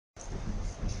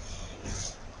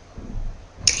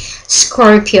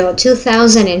Scorpio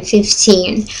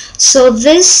 2015. So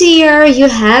this year you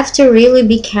have to really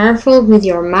be careful with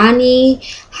your money,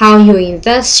 how you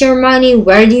invest your money,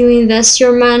 where do you invest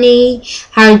your money,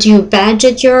 how do you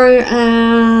budget your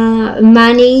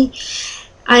money.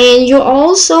 And you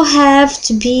also have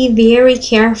to be very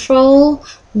careful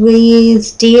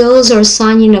with deals or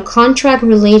signing a contract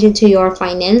related to your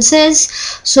finances.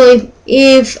 So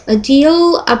if a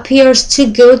deal appears too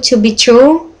good to be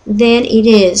true, then it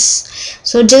is.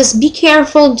 So just be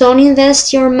careful. Don't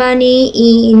invest your money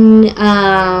in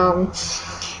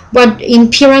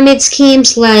pyramid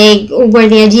schemes, like where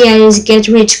the idea is get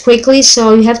rich quickly.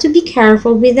 So you have to be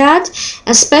careful with that,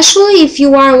 especially if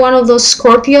you are one of those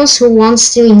Scorpios who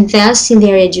wants to invest in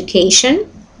their education.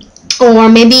 Or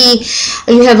maybe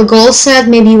you have a goal set,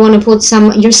 maybe you want to put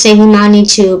you're saving money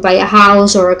to buy a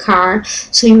house or a car.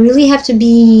 So you really have to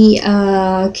be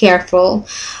careful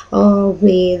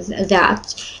with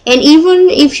that. And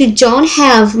even if you don't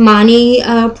have money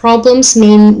problems,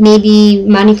 maybe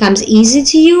money comes easy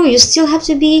to you, you still have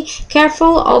to be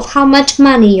careful of how much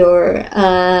money you're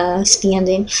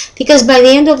spending. Because by the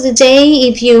end of the day,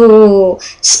 if you're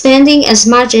spending as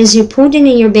much as you put in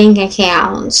your bank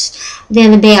accounts, then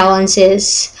the balance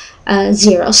is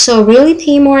zero. So really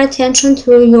pay more attention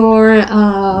to your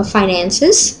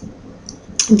finances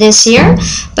this year.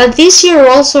 But this year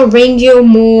also bring you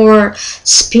more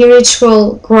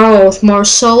spiritual growth, more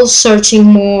soul searching,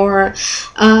 more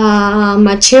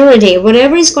maturity.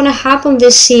 Whatever is going to happen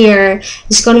this year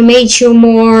is going to make you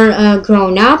more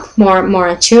grown up, more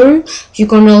mature. You're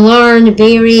going to learn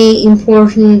very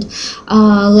important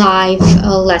life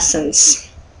lessons.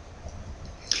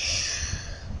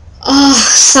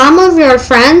 Some of your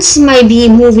friends might be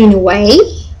moving away,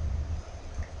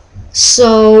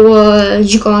 so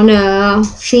you're gonna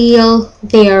feel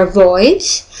their void.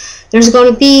 There's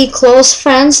gonna be close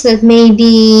friends that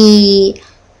maybe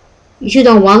you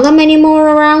don't want them anymore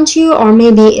around you, or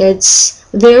maybe it's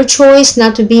their choice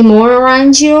not to be more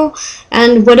around you,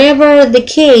 and whatever the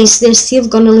case, they're still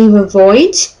gonna leave a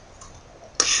void.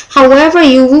 However,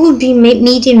 you will be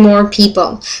meeting more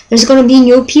people. There's going to be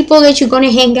new people that you're going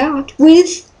to hang out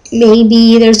with.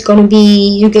 Maybe there's going to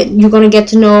be, you're going to get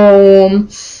to know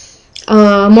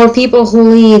more people who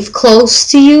live close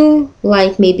to you,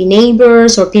 like maybe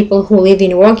neighbors or people who live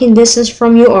in walking distance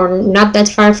from you or not that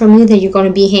far from you that you're going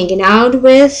to be hanging out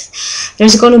with.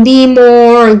 There's going to be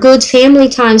more good family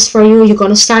times for you. You're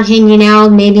going to start hanging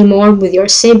out maybe more with your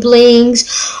siblings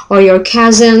or your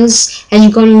cousins, and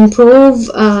you're going to improve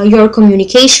your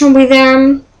communication with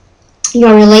them.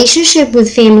 Your relationship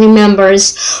with family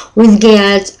members will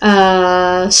get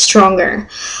stronger.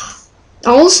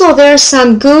 Also, there's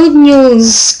some good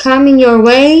news coming your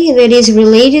way that is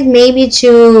related maybe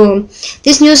to,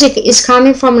 this news is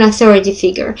coming from an authority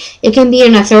figure. It can be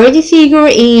an authority figure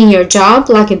in your job,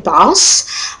 like a boss,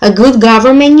 a good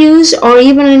government news, or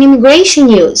even an immigration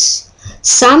news.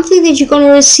 Something that you're going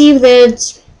to receive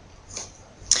that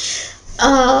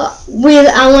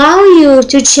will allow you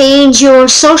to change your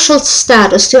social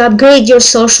status, to upgrade your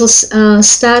social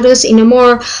status in a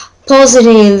more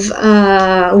positive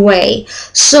way.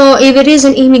 So if it is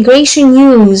an immigration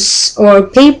news or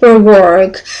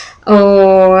paperwork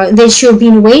or that you've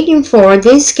been waiting for,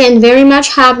 this can very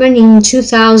much happen in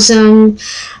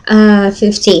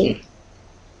 2015.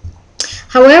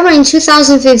 However, in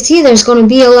 2015 there's going to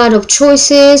be a lot of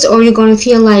choices, or you're going to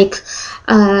feel like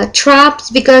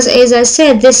trapped, because as I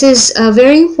said, this is a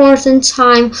very important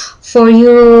time for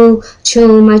you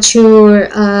to mature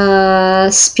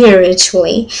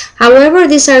spiritually. However,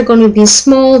 these are going to be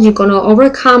small. You're going to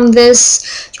overcome this.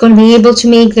 You're going to be able to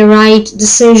make the right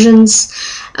decisions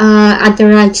at the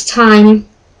right time.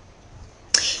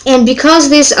 And because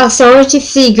this authority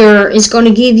figure is going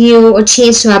to give you a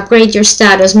chance to upgrade your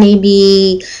status,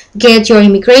 maybe get your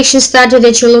immigration status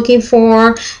that you're looking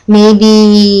for,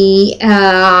 maybe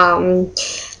in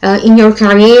your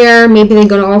career, maybe they're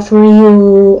going to offer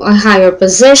you a higher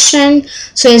position.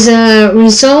 So as a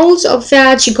result of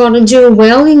that, you're going to do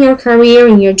well in your career,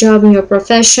 in your job, in your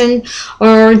profession,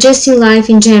 or just in life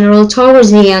in general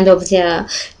towards the end of the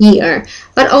year.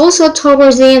 But also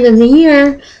towards the end of the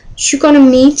year, you're going to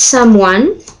meet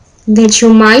someone that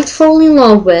you might fall in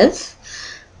love with,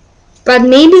 but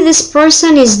maybe this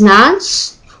person is not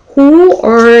who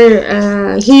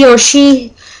or he or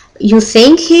she you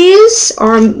think he is,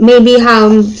 or maybe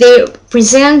how they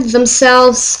present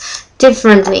themselves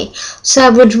differently. So I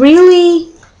would really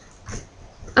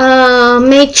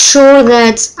make sure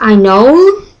that I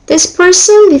know this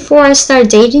person before I start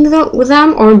dating with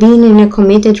them or being in a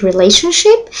committed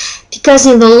relationship, because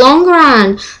in the long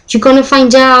run you're going to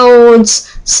find out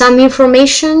some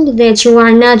information that you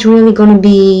are not really going to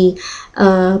be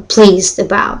pleased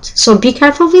about. So be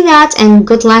careful with that, and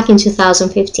good luck in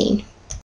 2015.